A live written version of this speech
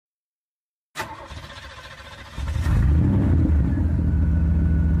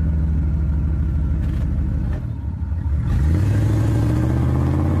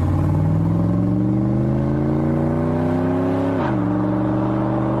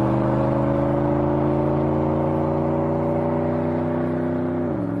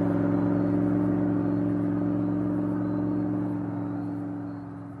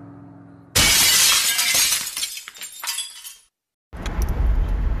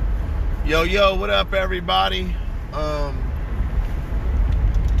Yo, what up, everybody?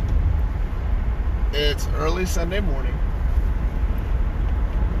 It's early Sunday morning.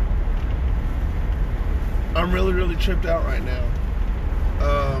 I'm really tripped out right now.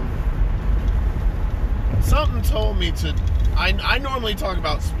 Something told me to... I normally talk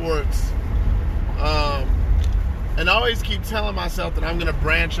about sports. And I always keep telling myself that I'm going to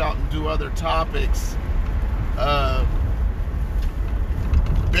branch out and do other topics.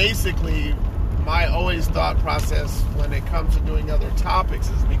 Basically, my always thought process when it comes to doing other topics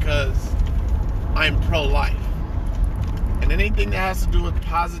is because I'm pro-life. And anything that has to do with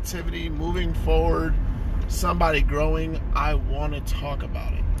positivity, moving forward, somebody growing, I want to talk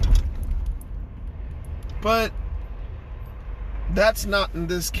about it. But that's not in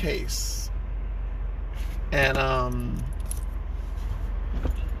this case. And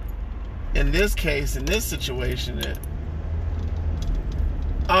in this case, in this situation,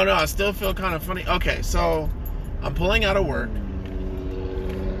 I don't know, I still feel kind of funny. Okay, so I'm pulling out of work.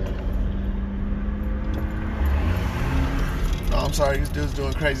 Oh, I'm sorry, this dude's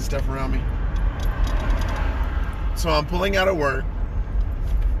doing crazy stuff around me. So I'm pulling out of work,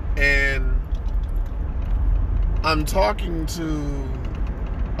 and I'm talking to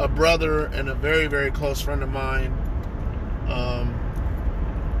a brother and a very close friend of mine,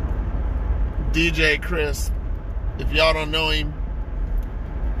 DJ Chris. If y'all don't know him,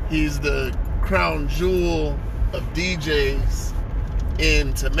 he's the crown jewel of DJs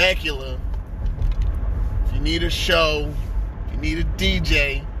in Temecula. If you need a show, if you need a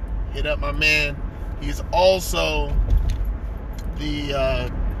DJ, hit up my man. He's also the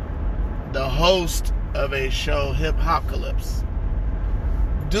host of a show, Hip Hopcalypse.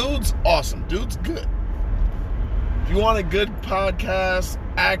 Dude's awesome. Dude's good. If you want a good podcast,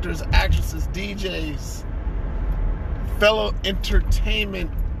 actors, actresses, DJs, fellow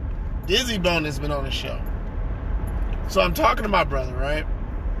entertainment, Dizzy Bone has been on the show. So I'm talking to my brother, right?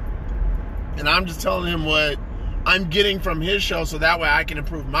 And I'm just telling him what I'm getting from his show so that way I can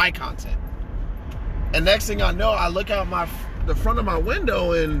improve my content. And next thing I know, I look out the front of my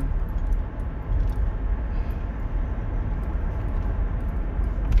window and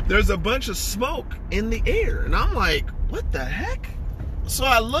there's a bunch of smoke in the air. And I'm like, what the heck? So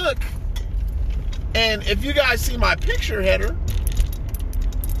I look, and if you guys see my picture header,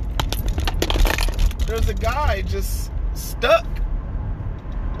 there's a guy just stuck,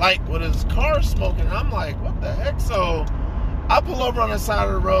 like with his car smoking. I'm like, what the heck? So I pull over on the side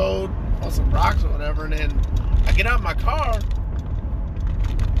of the road on some rocks or whatever, and then I get out of my car,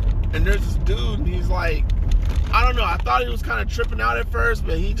 and there's this dude, and he's like, I don't know, I thought he was kind of tripping out at first,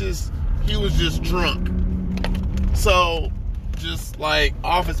 but he was just drunk. So, just like,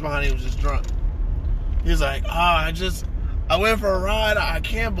 office behind him was just drunk. He's like, I went for a ride, I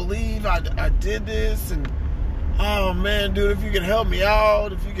can't believe I did this, and oh man, dude, if you could help me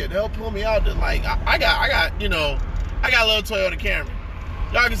out, if you could help pull me out, then like, I got a little Toyota Camry.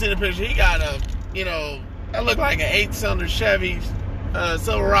 Y'all can see the picture. He got that looked like an 8-cylinder Chevy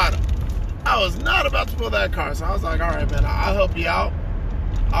Silverado. I was not about to pull that car, so I was like, all right, man, I'll help you out.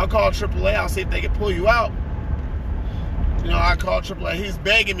 I'll call AAA. I'll see if they can pull you out. I called AAA. He's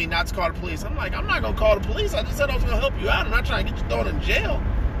begging me not to call the police. I'm like, I'm not going to call the police. I just said I was going to help you out. I'm not trying to get you thrown in jail.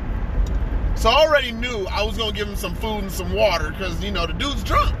 So I already knew I was going to give him some food and some water because, the dude's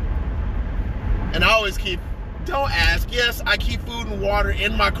drunk. And I always don't ask. Yes, I keep food and water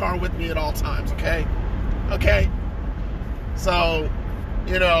in my car with me at all times, okay? Okay? So,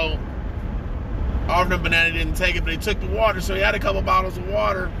 offered him banana, didn't take it, but he took the water, so he had a couple bottles of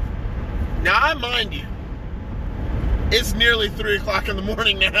water. Now, I mind you, it's nearly 3 o'clock in the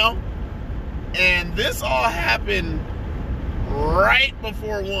morning now, and this all happened right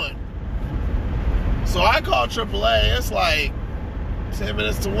before 1. So I called AAA. It's like 10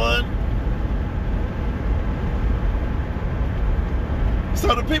 minutes to 1.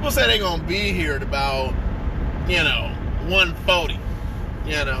 So the people say they're going to be here at about, 1:40,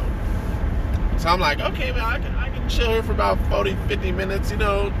 So I'm like, okay, man, I can chill here for about 40, 50 minutes,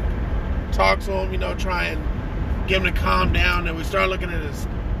 talk to him, try and get him to calm down. And we start looking at his,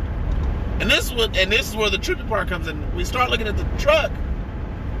 and this is where the trippy part comes in. We start looking at the truck,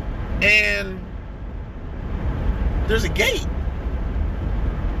 and there's a gate.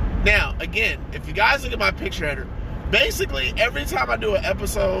 Now, again, if you guys look at my picture header, basically every time I do an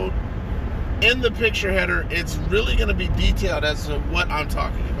episode in the picture header, it's really going to be detailed as to what I'm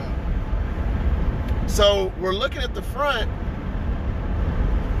talking about. So we're looking at the front,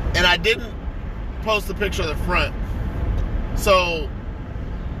 and I didn't post the picture of the front. So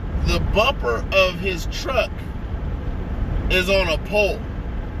the bumper of his truck is on a pole.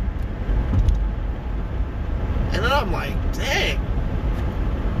 And then I'm like, dang.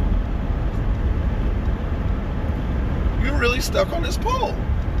 You really stuck on this pole.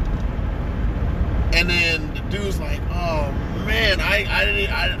 And then the dude's like, oh man, I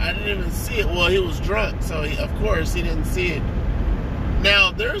didn't even see it. Well, he was drunk, so of course he didn't see it.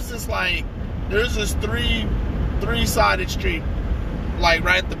 Now there's this three-sided street, like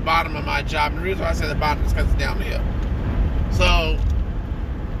right at the bottom of my job. And the reason why I say the bottom is because it's down the hill. So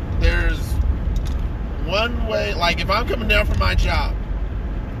there's one way, like if I'm coming down from my job,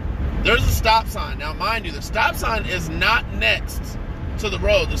 there's a stop sign. Now mind you, the stop sign is not next to the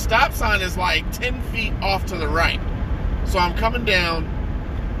road. The stop sign is like 10 feet off to the right. So I'm coming down.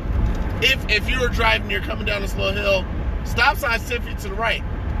 If you were driving, you're coming down this little hill, stop sign's 10 feet to the right.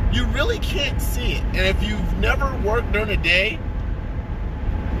 You really can't see it. And if you've never worked during the day,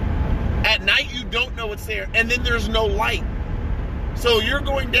 at night you don't know it's there. And then there's no light. So you're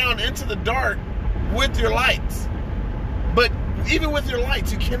going down into the dark with your lights. But even with your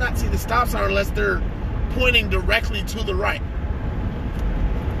lights, you cannot see the stop sign unless they're pointing directly to the right.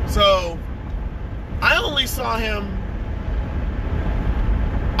 So I only saw him.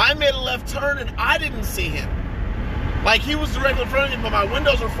 I made a left turn and I didn't see him. Like he was directly in front of me, but my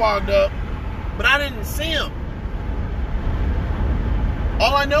windows were fogged up, but I didn't see him.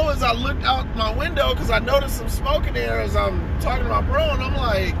 All I know is I looked out my window because I noticed some smoke in there as I'm talking to my bro, and I'm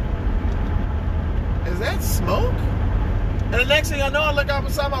like, is that smoke? And the next thing I know, I look out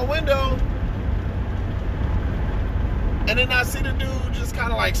beside my window, and then I see the dude just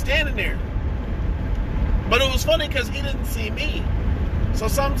kind of like standing there. But it was funny because he didn't see me. So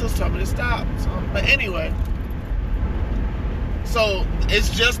something just told me to stop. But anyway, so it's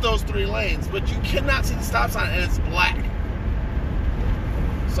just those 3 lanes, but you cannot see the stop sign and it's black.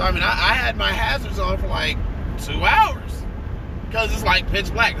 So I mean, I had my hazards on for like 2 hours because it's like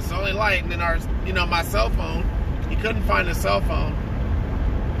pitch black. It's the only light. And then my cell phone, he couldn't find his cell phone.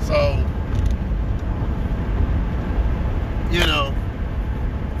 So,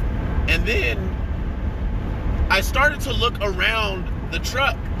 and then I started to look around the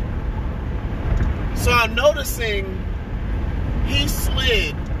truck. So I'm noticing he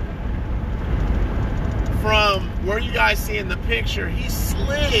slid from where you guys see in the picture. He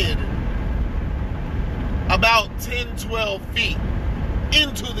slid about 10, 12 feet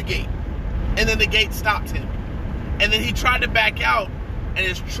into the gate. And then the gate stopped him. And then he tried to back out, and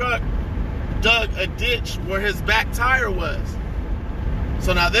his truck dug a ditch where his back tire was.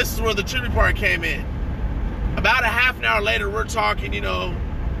 So now this is where the trippy part came in. About a half an hour later, we're talking,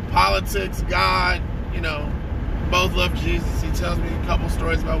 politics, God, both love Jesus. He tells me a couple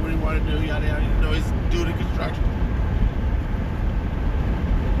stories about what he wanted to do, yada, yada. He's doing construction.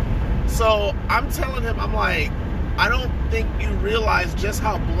 So I'm telling him, I'm like, I don't think you realize just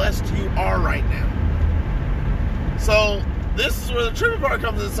how blessed you are right now. So this is where the trippy part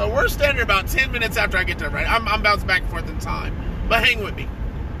comes in. So we're standing about 10 minutes after I get there, right? I'm bouncing back and forth in time, but hang with me.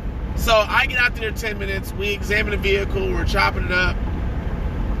 So I get out there 10 minutes. We examine the vehicle. We're chopping it up.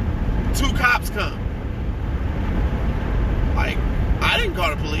 2 cops come. Like, I didn't call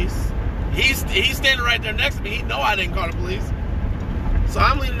the police. He's standing right there next to me. He know I didn't call the police. So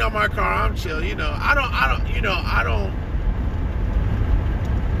I'm leaning on my car. I'm chill. I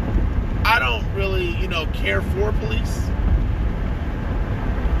don't really, care for police.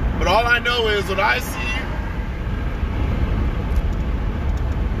 But all I know is when I see,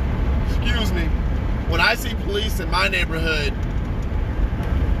 when I see police in my neighborhood,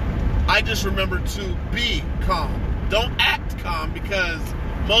 I just remember to be calm. Don't act calm because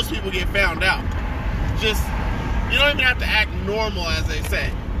most people get found out. Just, you don't even have to act normal, as they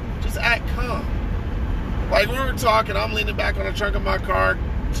say. Just act calm. Like we were talking, I'm leaning back on the trunk of my car.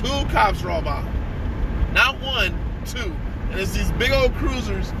 2 cops roll by. Not 1, 2. And it's these big old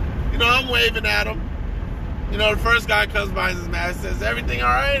cruisers. I'm waving at them. The first guy comes by in his mask, says, everything all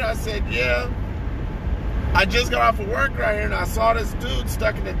right? I said, yeah. I just got off of work right here and I saw this dude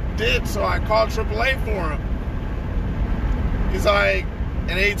stuck in a ditch, so I called AAA for him. He's like, and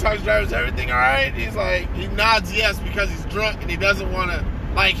then he talks to drivers, everything all right? He's like, he nods yes because he's drunk and he doesn't want to,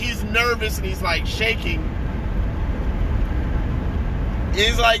 like, he's nervous and he's like shaking.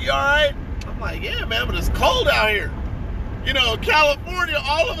 He's like, you all right? I'm like, yeah, man, but it's cold out here. California,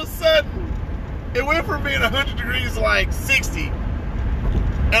 all of a sudden, it went from being 100 degrees to like 60.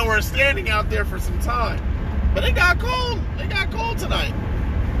 And we're standing out there for some time. But it got cold. It got cold tonight.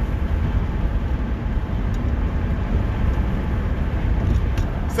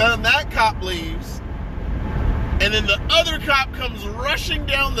 So then that cop leaves. And then the other cop comes rushing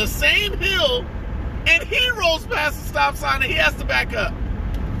down the same hill. And he rolls past the stop sign and he has to back up.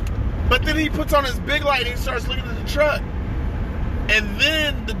 But then he puts on his big light and he starts looking at the truck. And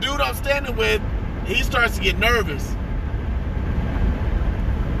then the dude I'm standing with, he starts to get nervous.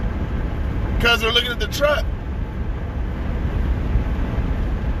 Because they're looking at the truck.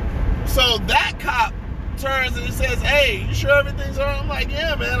 So that cop turns and he says, hey, you sure everything's all right? I'm like,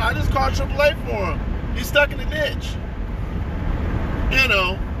 yeah, man, I just called AAA for him. He's stuck in the ditch. You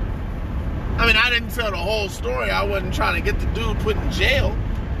know, I mean, I didn't tell the whole story. I wasn't trying to get the dude put in jail.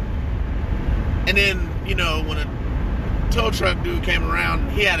 And then, you know, when a tow truck dude came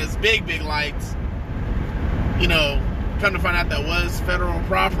around, he had his big lights. You know, come to find out that was federal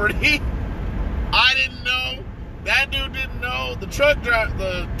property. I didn't know. That dude didn't know. The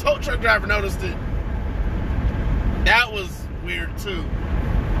tow truck driver noticed it. That was weird too.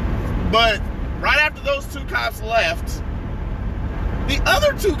 But right after those two cops left, the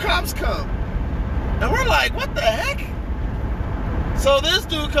other two cops come. And we're like, what the heck? So this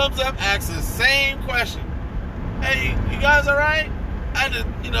dude comes up, asks the same question. Hey, you guys all right? I did,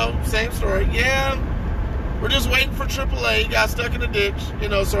 you know, same story. Yeah, we're just waiting for AAA. He got stuck in a ditch, you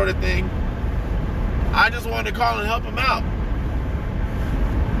know, sort of thing. I just wanted to call and help him out.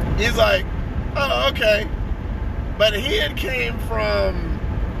 He's like, oh, okay. But he had came from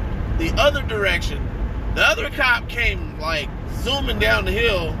the other direction. The other cop came, like, zooming down the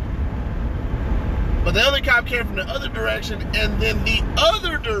hill. But the other cop came from the other direction, and then the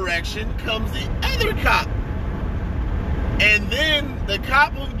other direction comes the other cop. And then the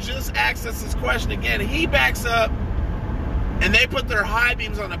cop who just asked us this question again, he backs up, and they put their high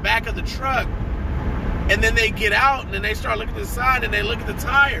beams on the back of the truck. And then they get out, and then they start looking at the side, and they look at the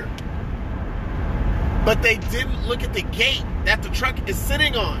tire. But they didn't look at the gate that the truck is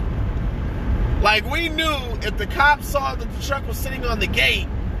sitting on. Like, we knew if the cop saw that the truck was sitting on the gate,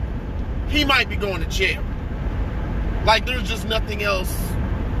 he might be going to jail. Like, there's just nothing else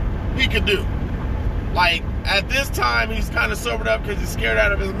he could do. Like, at this time, he's kind of sobered up because he's scared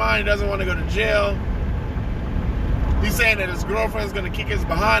out of his mind. He doesn't want to go to jail. He's saying that his girlfriend's going to kick his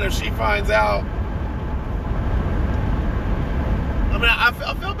behind if she finds out. I mean, I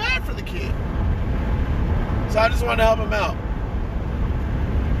feel bad for the kid. So I just wanted to help him out.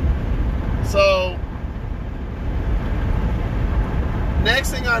 So,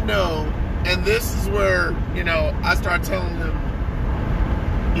 next thing I know, and this is where, you know, I start telling him,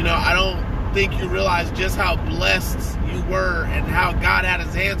 you know, I don't think you realize just how blessed you were and how God had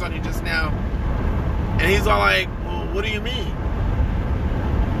his hands on you just now. And he's all like, well, what do you mean?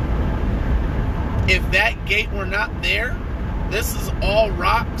 If that gate were not there, this is all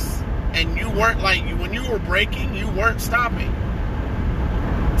rocks, and you weren't, like, when you were braking, you weren't stopping.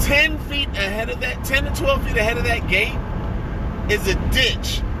 10 feet ahead of that, 10 to 12 feet ahead of that gate is a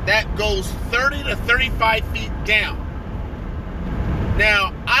ditch that goes 30 to 35 feet down.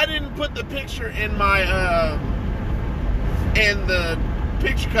 Now, I didn't put the picture in my, in the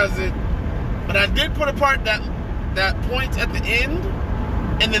picture but I did put a part that points at the end,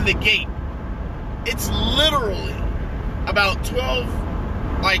 and then the gate. It's literally about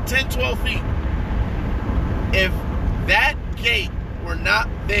 10, 12 feet. If that gate were not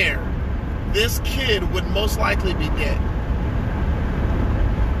there, this kid would most likely be dead.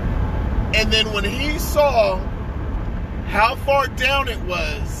 And then when he saw how far down it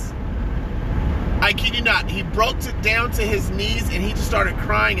was, I kid you not, he broke it down to his knees and he just started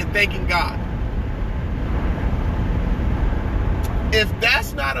crying and thanking God. If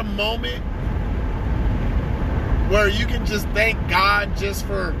that's not a moment where you can just thank God just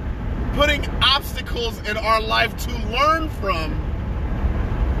for putting obstacles in our life to learn from,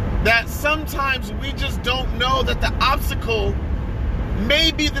 that sometimes we just don't know that the obstacle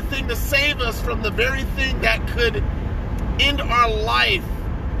may be the thing to save us from the very thing that could end our life,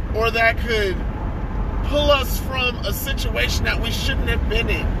 or that could pull us from a situation that we shouldn't have been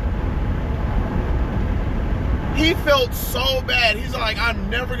in. He felt so bad. He's like, I'm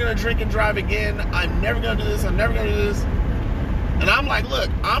never going to drink and drive again. I'm never going to do this. I'm never going to do this. And I'm like,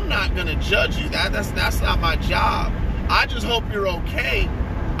 look, I'm not going to judge you. That's not my job. I just hope you're okay.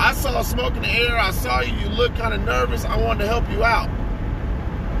 I saw smoke in the air. I saw you. You look kind of nervous. I wanted to help you out.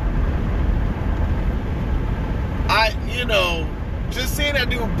 Just seeing that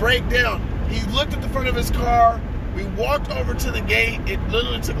dude break down. He looked at the front of his car. We walked over to the gate. It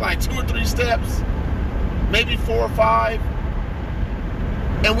literally took like 2 or 3 steps. Maybe 4 or 5.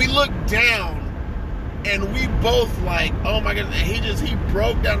 And we looked down, and we both like, oh my goodness. And he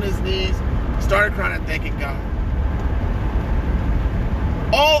broke down his knees, started crying and thanking God.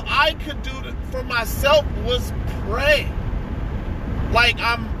 All I could do for myself was pray. Like,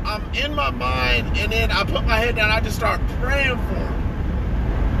 I'm in my mind, and then I put my head down, I just start praying for him.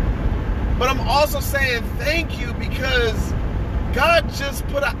 But I'm also saying thank you because God just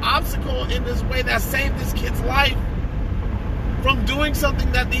put an obstacle in this way that saved this kid's life from doing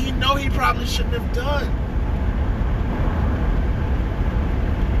something that he probably shouldn't have done.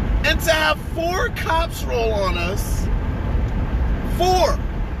 And to have 4 cops roll on us, 4.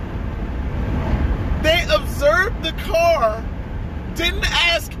 They observed the car, didn't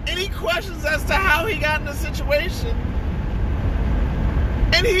ask any questions as to how he got in the situation,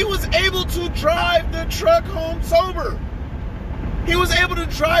 and he was able to drive the truck home sober. He was able to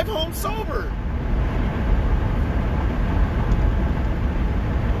drive home sober.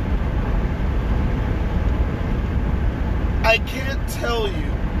 I can't tell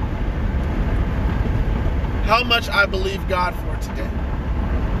you how much I believe God for today.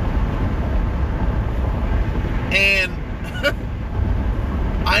 And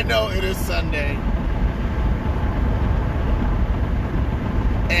I know it is Sunday.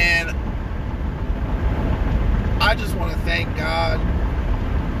 And I just want to thank God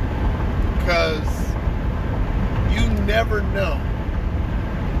because you never know.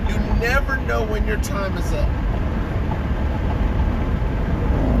 You never know when your time is up.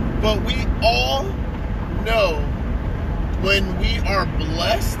 But we all know when we are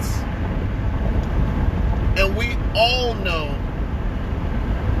blessed, and we all know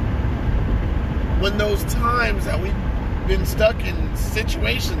when those times that we've been stuck in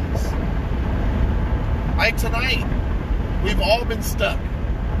situations like tonight, we've all been stuck.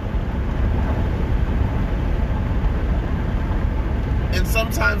 And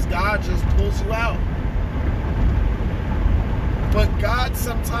sometimes God just pulls you out. But God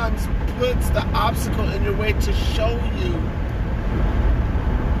sometimes puts the obstacle in your way to show you.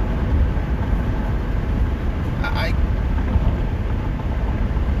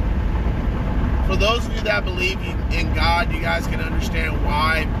 For those of you that believe in God, you guys can understand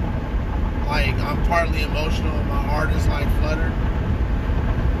why, like, I'm partly emotional and my heart is like fluttered.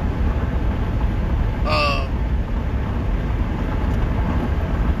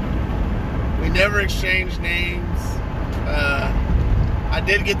 We never exchanged names. I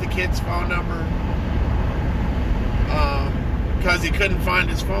did get the kid's phone number because he couldn't find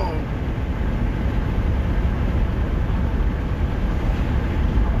his phone.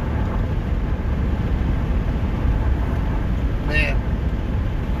 Man,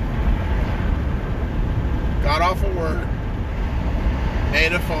 got off of work,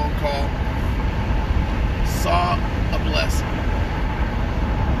 made a phone call, saw a blessing.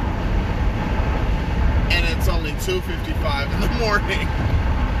 And it's only 2:55 in the morning.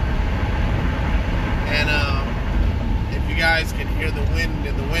 And if you guys can hear the wind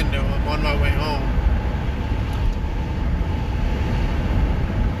in the window, I'm on my way home.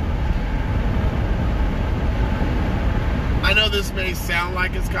 I know this may sound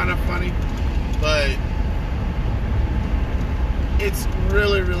like it's kind of funny, but it's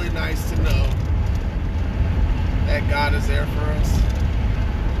really, really nice to know that God is there for us.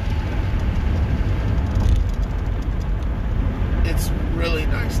 It's really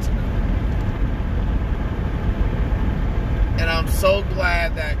nice to know. And I'm so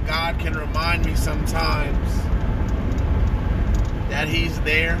glad that God can remind me sometimes that He's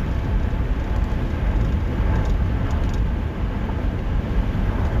there.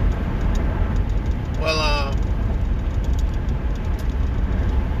 Well,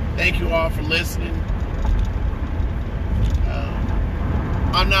 thank you all for listening.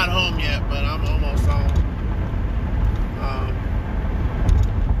 I'm not home yet, but I'm almost home.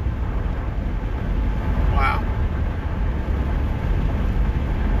 Wow.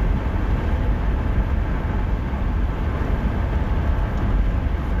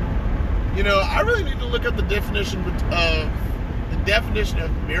 You know, I really need to look up the definition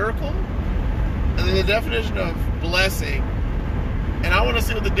of miracle and then the definition of blessing, and I want to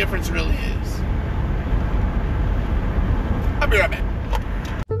see what the difference really is. I'll be right back.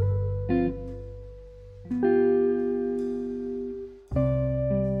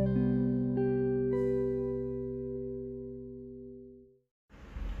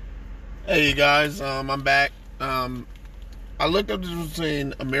 Hey you guys, I'm back. I looked up the difference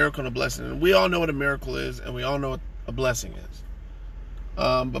between a miracle and a blessing, and we all know what a miracle is, and we all know what a blessing is.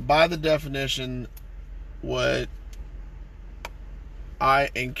 But by the definition, what I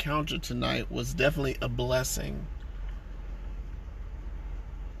encountered tonight was definitely a blessing,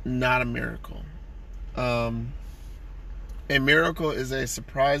 not a miracle. A miracle is a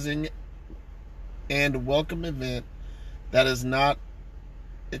surprising and welcome event that is not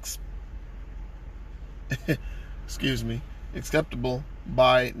acceptable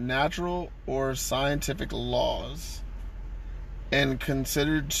by natural or scientific laws. and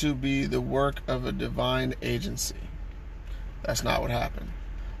considered to be the work of a divine agency. That's not what happened.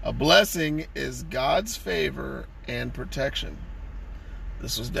 A blessing is God's favor and protection.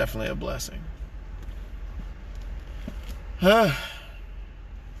 This was definitely a blessing. Like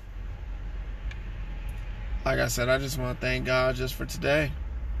I said, I just want to thank God just for today.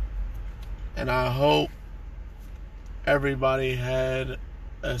 And I hope everybody had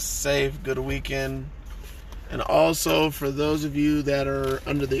a safe, good weekend. And also, for those of you that are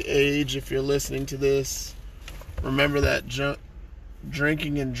under the age, if you're listening to this, remember that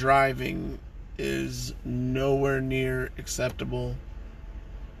drinking and driving is nowhere near acceptable.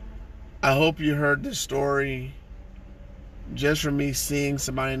 I hope you heard this story just from me seeing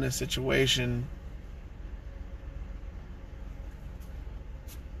somebody in a situation.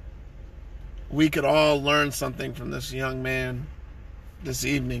 We could all learn something from this young man this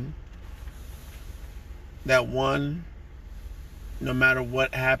evening. That one, no matter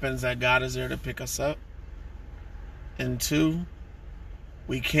what happens, that God is there to pick us up. And two,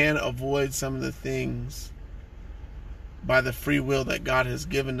 we can avoid some of the things by the free will that God has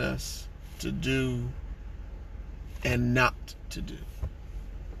given us to do and not to do.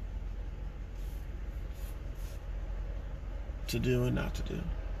 To do and not to do.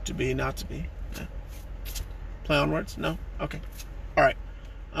 To be, not to be. Yeah. Play on words? No? Okay. All right.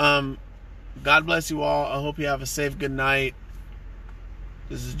 God bless you all. I hope you have a safe good night.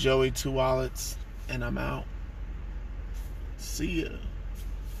 This is Joey Two Wallets, and I'm out. See ya.